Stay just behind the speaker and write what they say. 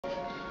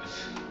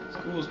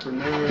School's for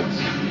nerds.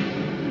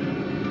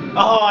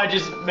 Oh, I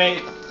just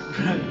made...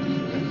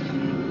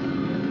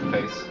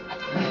 Face.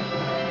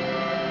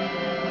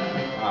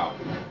 Wow.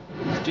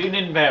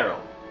 Student barrel.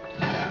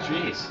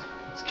 Jeez.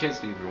 These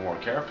kids need to be more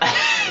careful.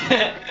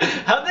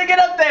 How'd they get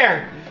up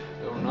there?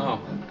 Don't know.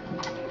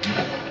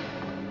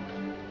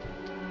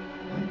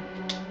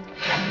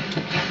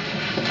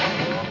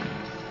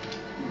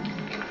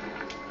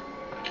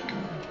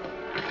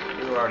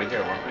 We were already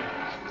here, weren't we?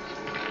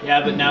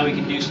 Yeah, but now we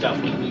can do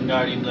stuff with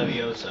Wingardium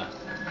Leviosa.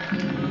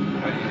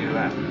 How do you do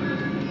that?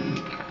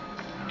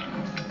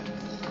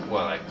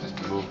 Well, like, just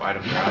move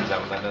item cards, is that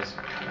what that does?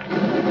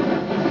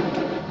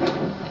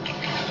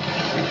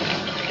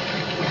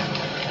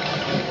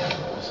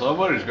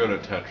 Somebody's good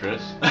at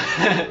Tetris.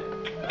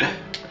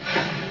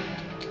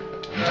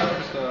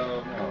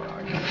 No,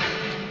 I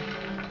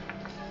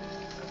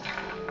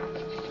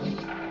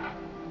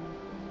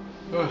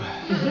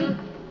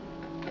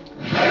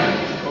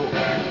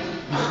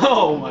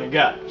Oh my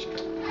gosh.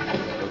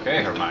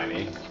 Okay,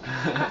 Hermione.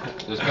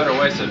 There's better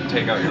ways to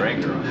take out your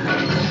anger on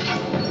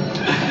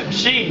her.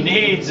 She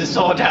needs to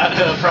sort out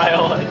her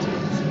priorities.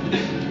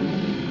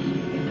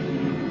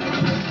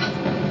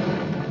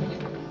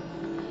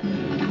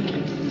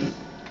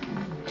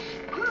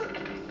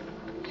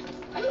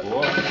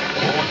 Whoa. I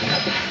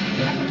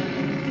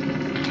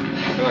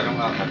feel like I'm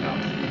not that now.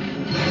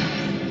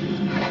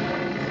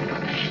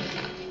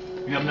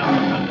 Yum, yum,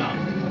 yum, yum.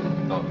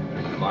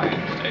 The lion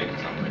ate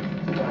something.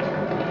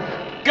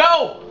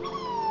 Go!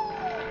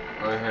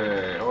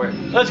 Okay, oh wait.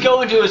 Let's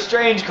go into a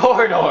strange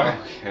corridor.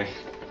 Okay.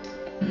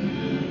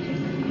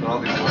 But all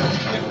these lights,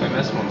 we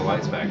missed one of the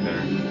lights back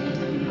there.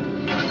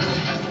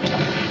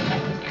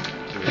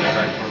 Should we go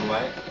back for the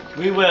light?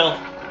 We will.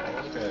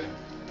 Okay.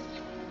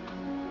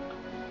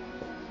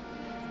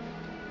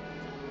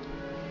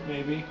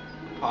 Maybe.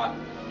 Pot.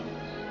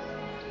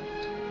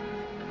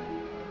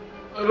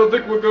 I don't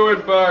think we're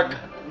going back.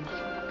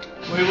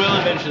 We will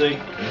eventually.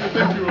 I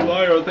think you're a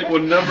liar. I think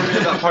we'll never be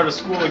in that part of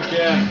school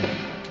again.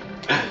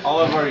 All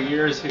of our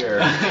years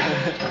here.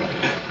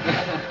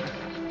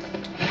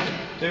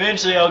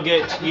 Eventually I'll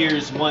get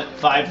years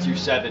 5 through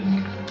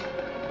 7.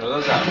 Are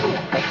those out?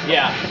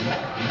 Yeah.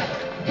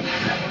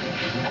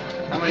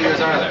 How many years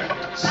are there?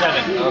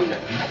 7. Okay.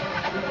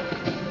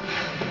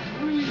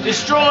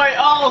 Destroy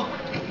all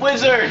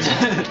wizards!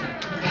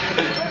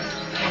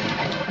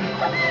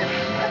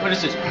 What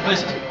is this? What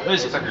is this? What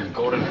is It's this? like a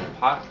golden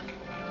pot.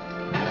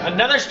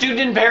 Another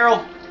student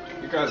barrel!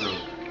 You guys are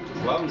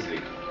clumsy.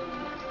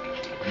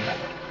 I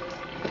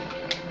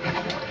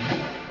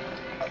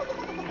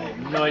have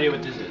no idea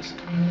what this is.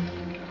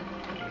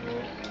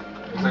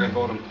 Looks like a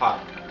golden pot.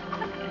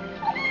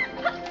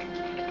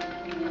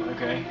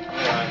 Okay.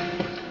 Alright.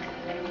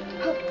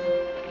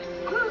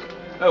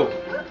 Oh.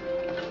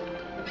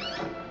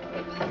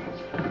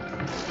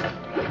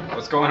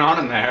 What's going on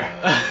in there?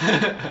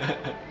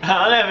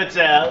 I'll never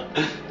tell.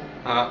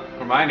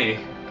 Hermione.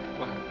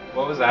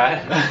 What was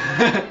that?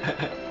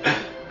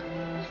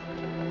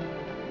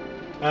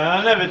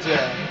 I'll never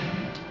tell.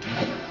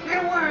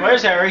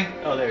 Where's Harry?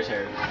 Oh, there's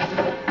Harry.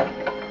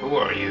 Who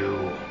are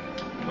you?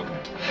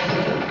 Okay.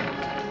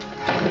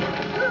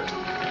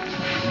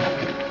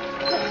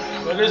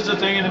 What does the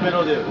thing in the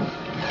middle do?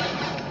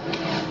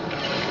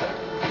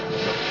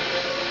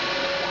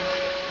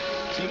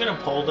 Is he gonna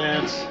pole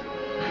dance?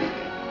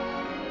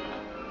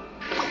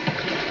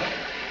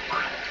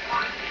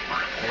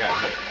 I got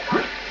hit.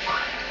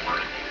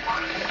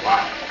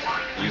 Wow.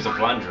 Use a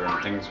plunger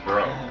and things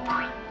grow.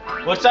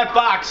 What's that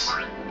box?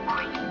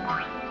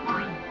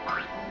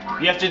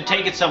 You have to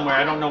take it somewhere.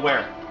 I don't know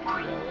where.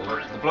 Yeah,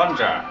 look at the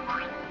plunger.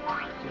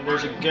 Okay,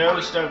 there's a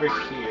ghost over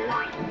here.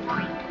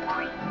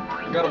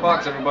 We got a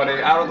box,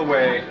 everybody. Out of the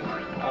way.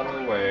 Out of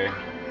the way.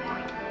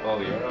 Follow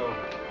the arrow.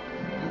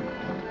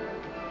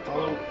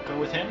 Go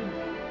with him.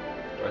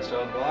 Do I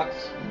still have the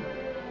box?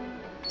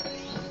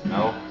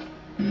 No.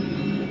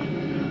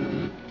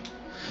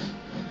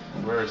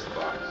 Where is the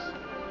box?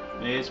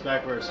 Maybe it's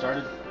back where it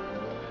started.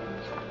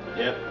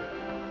 Yep.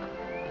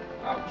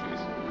 Oh,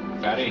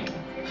 jeez. Fatty.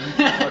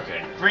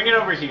 Okay. Bring it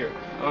over here.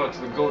 Oh, it's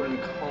the golden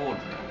cauldron.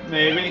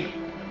 Maybe.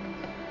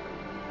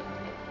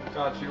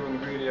 Got you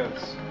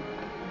ingredients.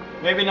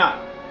 Maybe not.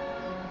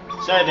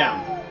 Set it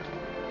down.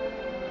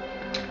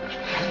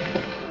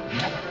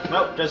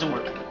 Nope, doesn't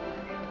work.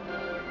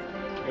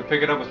 You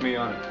pick it up with me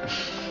on it.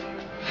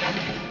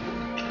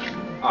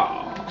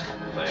 Aw,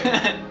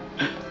 lame.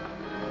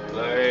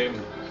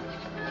 Lame.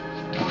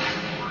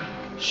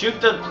 Shoot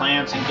the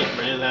plants and get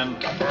rid of them.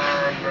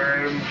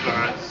 Lame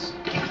plants.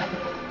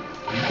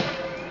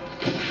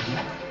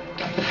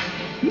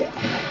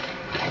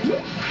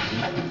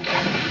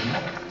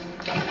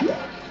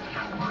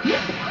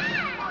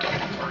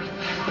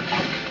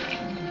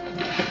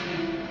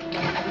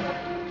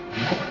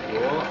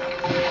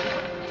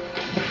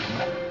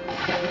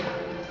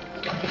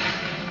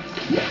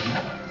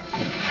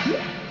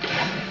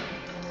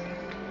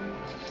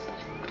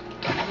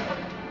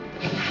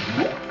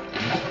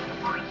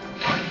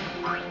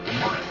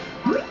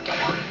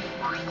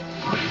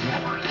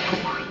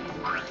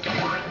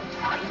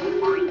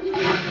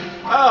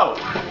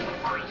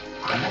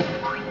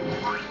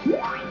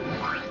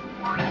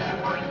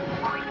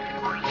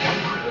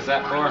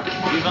 4.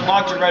 You've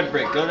unlocked a red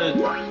brick. Go to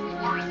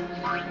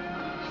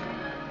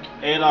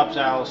Aelops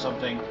Owl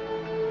something.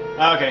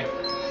 Okay.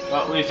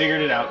 Well, we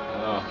figured it out.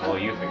 Oh, well,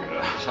 you figured it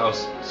out. I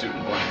was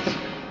shooting blanks.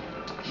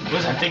 What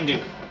does that thing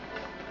do?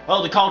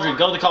 Oh, the cauldron.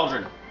 Go to the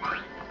cauldron.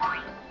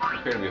 I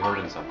appear to be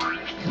holding something.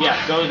 Yeah,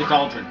 go to the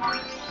cauldron. How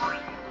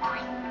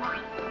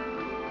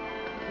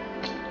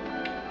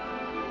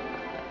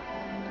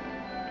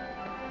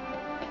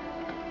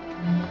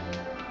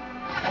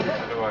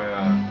do I,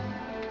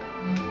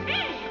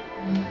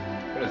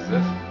 what is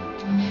this?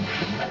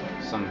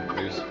 Some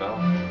new spell?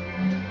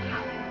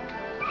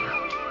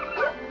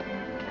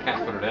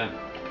 Can't put it in.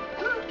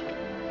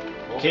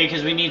 Oh. Okay,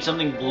 because we need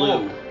something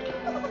blue.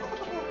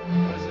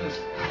 What is this?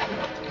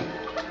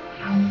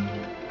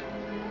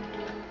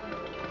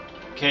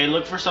 Okay,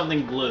 look for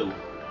something blue.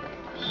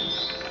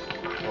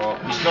 Well,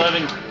 You still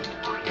haven't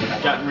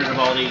gotten rid of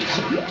all these.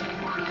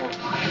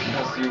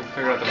 unless you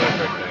figure out the red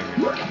brick thing.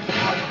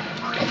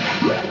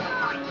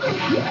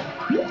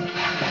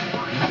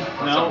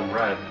 Or No. something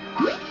red.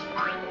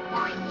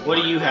 What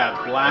do you have?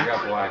 I Black?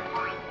 got black.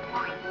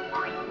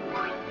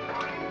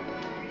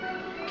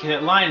 Okay,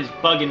 that line is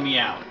bugging me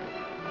out.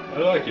 I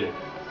like it.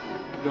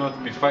 You don't have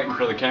to be fighting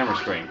for the camera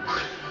screen.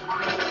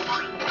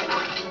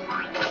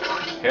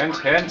 Hint,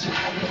 hint.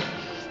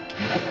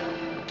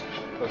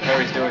 Look,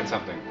 Harry's doing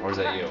something. Or is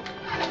that you?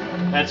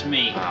 That's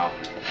me. Wow.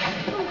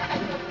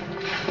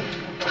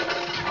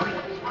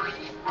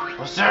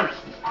 What's up?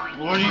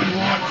 What do you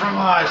want from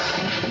us?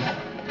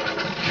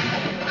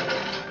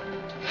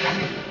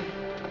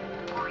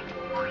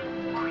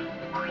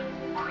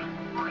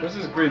 What's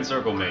this green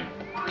circle mean?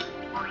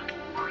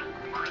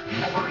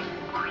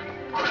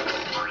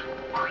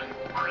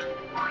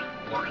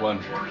 That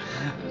plunger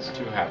is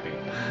too happy.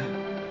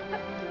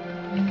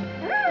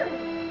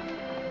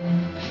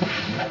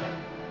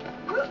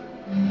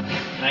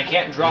 And I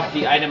can't drop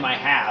the item I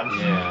have.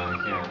 Yeah, I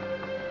can't.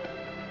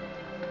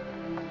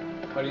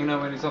 How do you know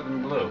we need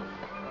something blue?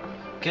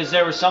 Because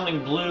there was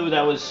something blue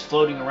that was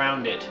floating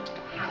around it.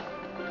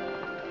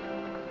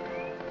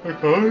 The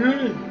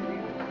cauldron?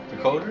 The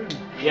cauldron?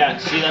 Yeah,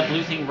 see that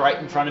blue thing right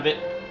in front of it?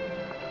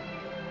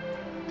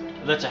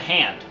 That's a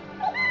hand.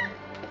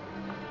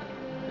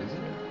 Is it?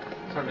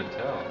 It's hard to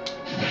tell.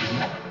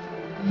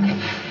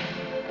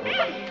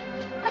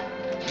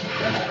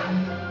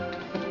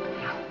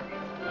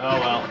 Oh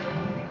well.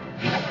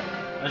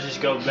 Let's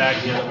just go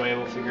back the other way.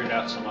 We'll figure it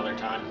out some other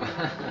time.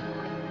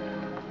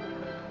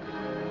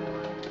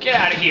 Get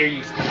out of here,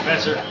 you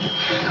professor.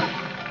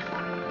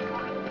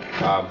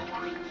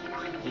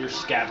 You're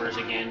scabbers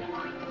again.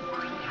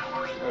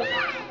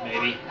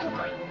 Maybe.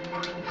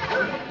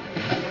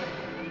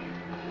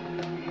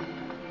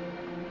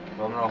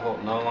 Well,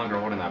 I'm no longer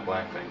holding that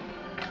black thing.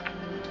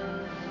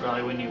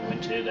 Probably when you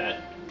went to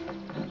that.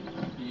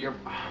 Yep.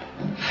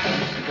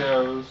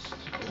 Ghost.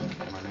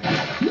 My name.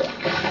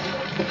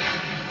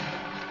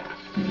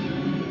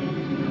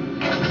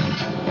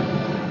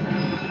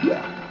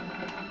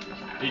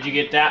 Did you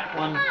get that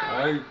one?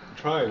 I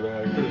tried, but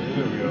I couldn't.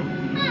 There we go.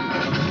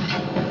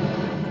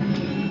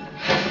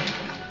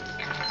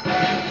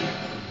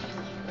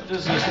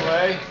 Just this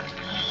way.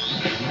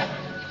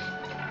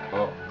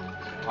 Oh,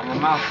 I'm a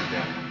mouse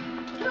again.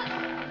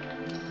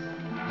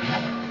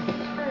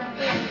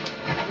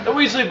 The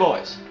Weasley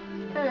boys.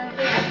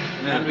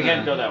 And we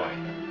can't go that way.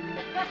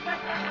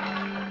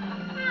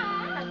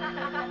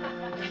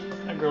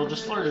 That girl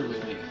just flirted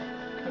with me.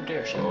 How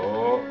dare she?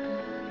 Oh.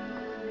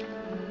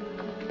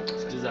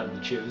 It's because I'm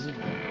the chosen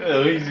one.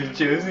 Oh, he's the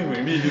chosen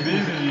one.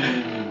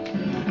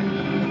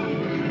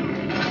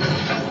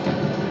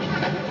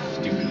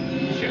 Stupid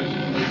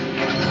chosen.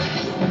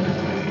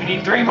 We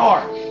need 3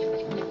 more.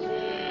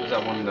 Who's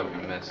that one that we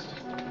missed?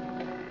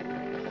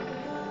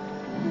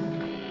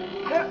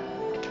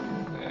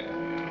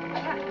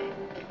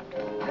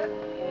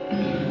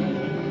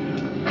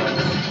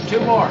 Two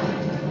more.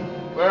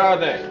 Where are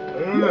they? I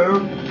don't know.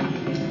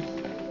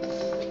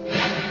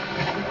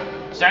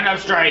 Stand up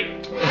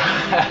straight.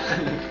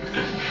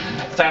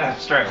 Stand up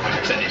straight when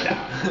you're sitting down.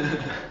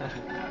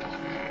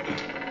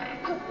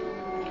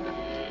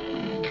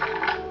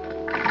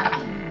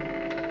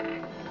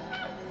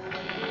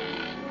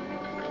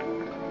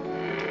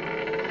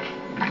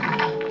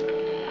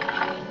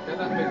 Get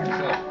that big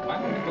yourself. Why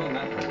am I doing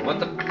that person? What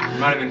the? I'm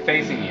not even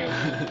facing you.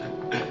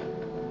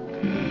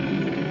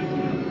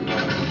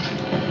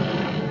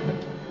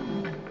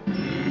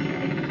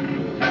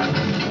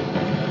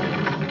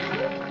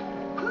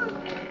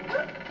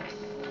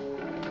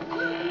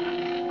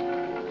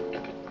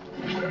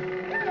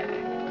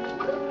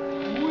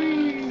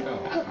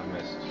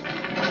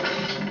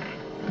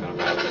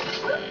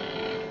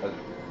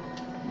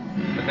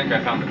 I think I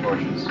found the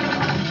torches. No.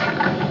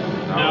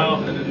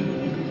 I didn't.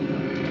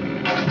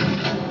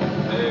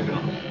 Maybe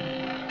not.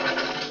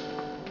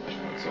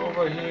 It's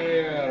over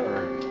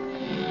here.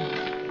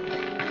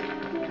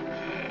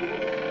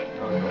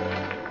 Okay.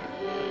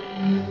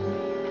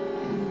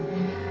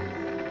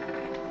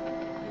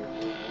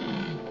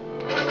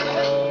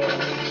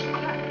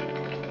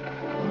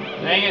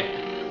 Dang it.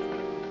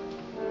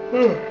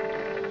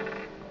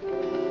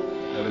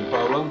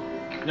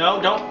 No,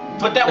 don't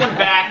put that one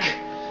back.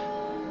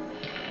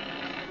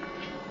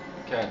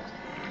 Okay.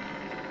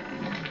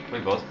 We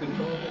both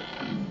control it?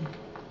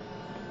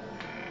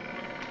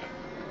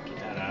 Get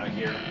that out of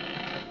here.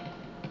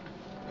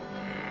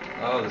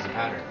 Oh, there's a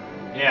pattern.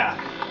 Yeah.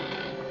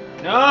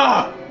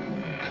 No!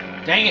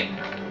 Dang it.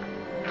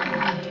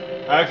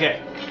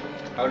 Okay.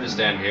 I would just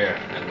stand here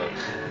and look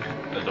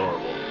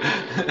adorable.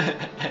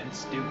 And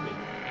stupid.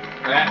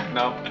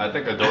 No, I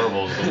think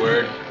adorable is the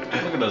word.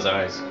 Look at those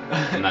eyes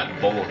and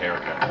that bowl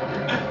haircut.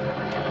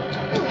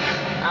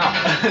 Ow!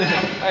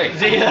 Hey,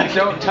 See, look.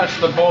 don't touch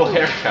the bowl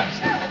haircut.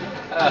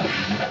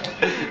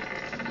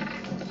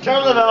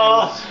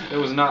 Terminal! It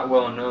was not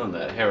well known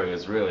that Harry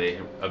was really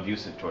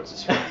abusive towards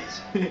his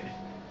friends.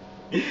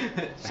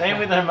 Same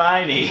with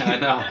Hermione. I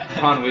know.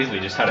 Ron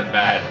Weasley just had it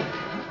bad.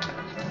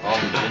 All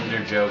the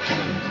ginger jokes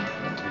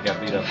and he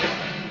got beat up.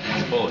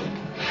 He's bullied.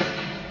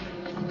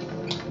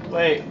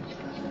 Wait.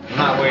 I'm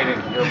not waiting.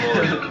 You're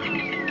bullied.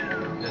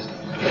 Just.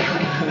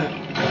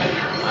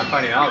 I'm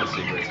finding all the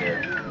secrets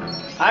here.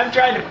 I'm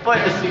trying to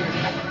find a secret.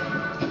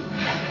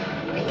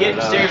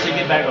 Seriously,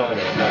 get back over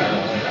there.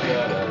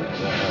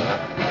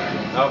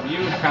 Oh,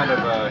 you kind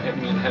of hit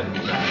me in the head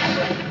with that.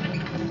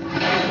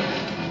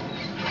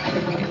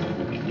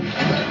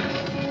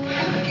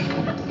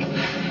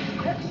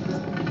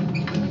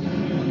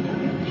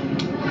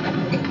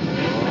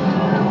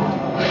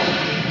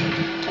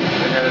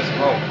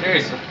 Oh,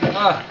 jeez.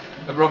 Ah,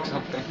 I broke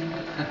something.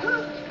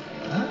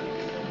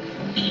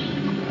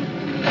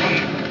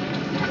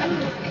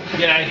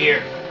 Get out of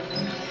here.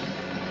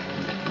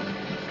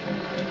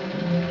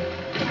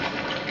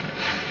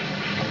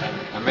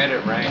 I made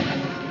it rain.